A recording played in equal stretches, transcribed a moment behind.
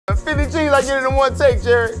50 G's, I get it in one take,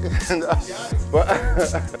 Jerry.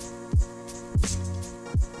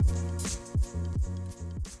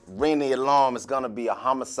 Ring the alarm, it's gonna be a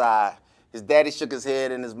homicide. His daddy shook his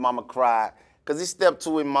head and his mama cried. Cause he stepped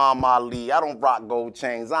to Imam Ali. I don't rock gold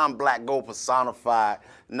chains, I'm black gold personified.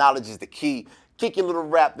 Knowledge is the key. Kick your little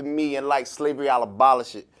rap to me, and like slavery, I'll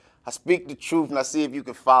abolish it. I speak the truth and I see if you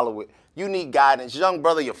can follow it. You need guidance, young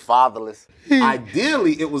brother, you're fatherless.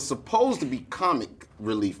 Ideally, it was supposed to be comic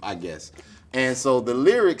relief, I guess. And so the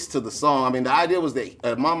lyrics to the song, I mean, the idea was that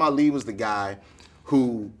Imam Ali was the guy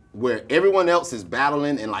who, where everyone else is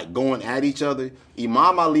battling and like going at each other,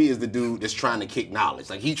 Imam Ali is the dude that's trying to kick knowledge.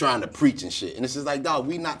 Like he trying to preach and shit. And it's just like, dog,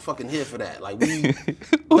 we not fucking here for that. Like we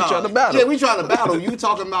trying to battle. Yeah, we trying to battle. You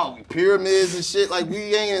talking about pyramids and shit. Like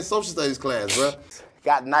we ain't in social studies class, bro.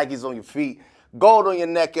 Got Nikes on your feet, gold on your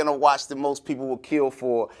neck, and a watch that most people will kill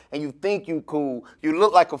for. And you think you cool, you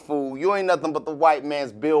look like a fool. You ain't nothing but the white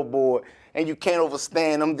man's billboard. And you can't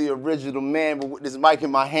overstand, I'm the original man, but with this mic in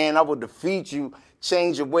my hand, I will defeat you.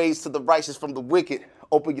 Change your ways to the righteous from the wicked.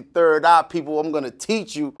 Open your third eye, people, I'm gonna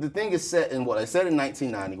teach you. The thing is set in what? It's set in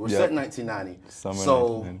 1990. We're set in 1990.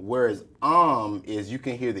 So whereas is, you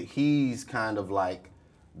can hear that he's kind of like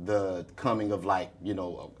the coming of like, you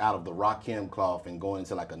know, out of the Rakim cloth and going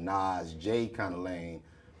into like a Nas J kind of lane.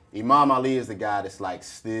 Imam Ali is the guy that's like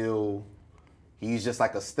still, he's just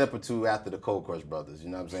like a step or two after the Cold Crush brothers, you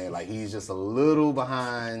know what I'm saying? Like he's just a little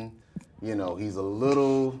behind, you know, he's a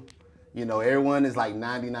little, you know, everyone is like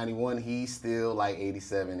 90, 91, he's still like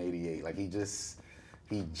 87, 88. Like he just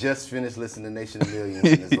finished listening to Nation of Millions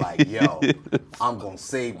and it's like, yo, I'm gonna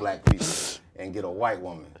save black people and get a white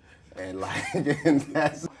woman. And like, and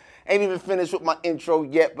that's, ain't even finished with my intro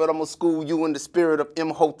yet, but I'm gonna school you in the spirit of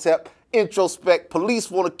Imhotep. Introspect, police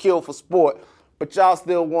wanna kill for sport, but y'all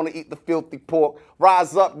still wanna eat the filthy pork.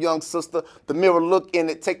 Rise up, young sister, the mirror look in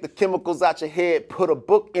it, take the chemicals out your head, put a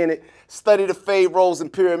book in it, study the pharaohs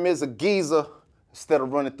and pyramids of Giza, instead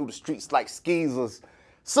of running through the streets like skeezers.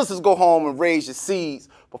 Sisters, go home and raise your seeds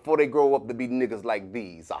before they grow up to be niggas like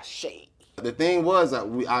these. I shade. The thing was,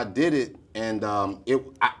 I did it, and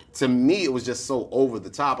to me, it was just so over the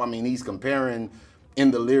top. I mean, he's comparing,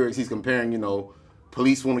 in the lyrics, he's comparing, you know,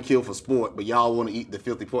 police want to kill for sport, but y'all want to eat the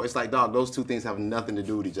filthy pork. It's like, dog, those two things have nothing to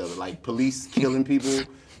do with each other. Like, police killing people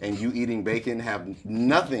and you eating bacon have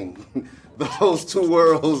nothing. Those two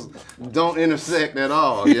worlds don't intersect at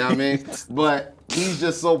all, you know what I mean? But he's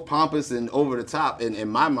just so pompous and over the top in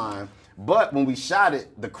my mind. But when we shot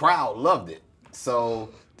it, the crowd loved it. So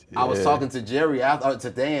I was talking to Jerry,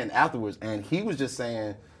 to Dan afterwards, and he was just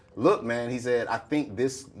saying, look, man, he said, I think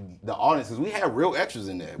the audience, because we had real extras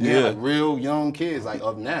in there. We had like real young kids, like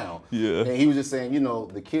of now. And he was just saying, you know,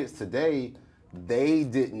 the kids today, they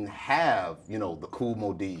didn't have, you know, the Kool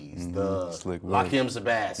Moe Dees, the Lakim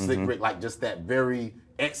Sabbath, Slick Rick, like just that very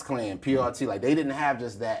X-Clan, PRT, like they didn't have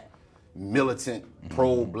just that militant,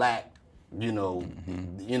 pro-black, you know,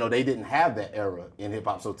 they didn't have that era in hip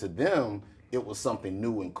hop. So to them, it was something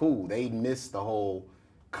new and cool. They missed the whole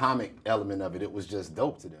comic element of it. It was just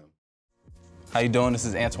dope to them. How you doing? This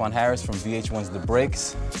is Antoine Harris from VH1's The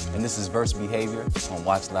Breaks, and this is Verse Behavior on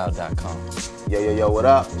WatchLOUD.com. Yo, what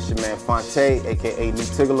up? It's your man Phonte, a.k.a. New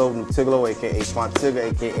a.k.a.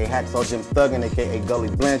 Phontigga, a.k.a. Hacksaw Jim Thuggin, a.k.a. Gully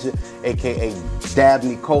Blanchard, a.k.a.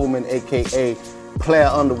 Phonte Coleman, a.k.a. Player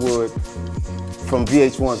Underwood from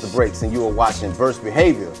VH1's The Breaks, and you are watching Verse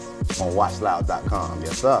Behavior on WatchLOUD.com.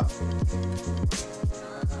 Yes, sir.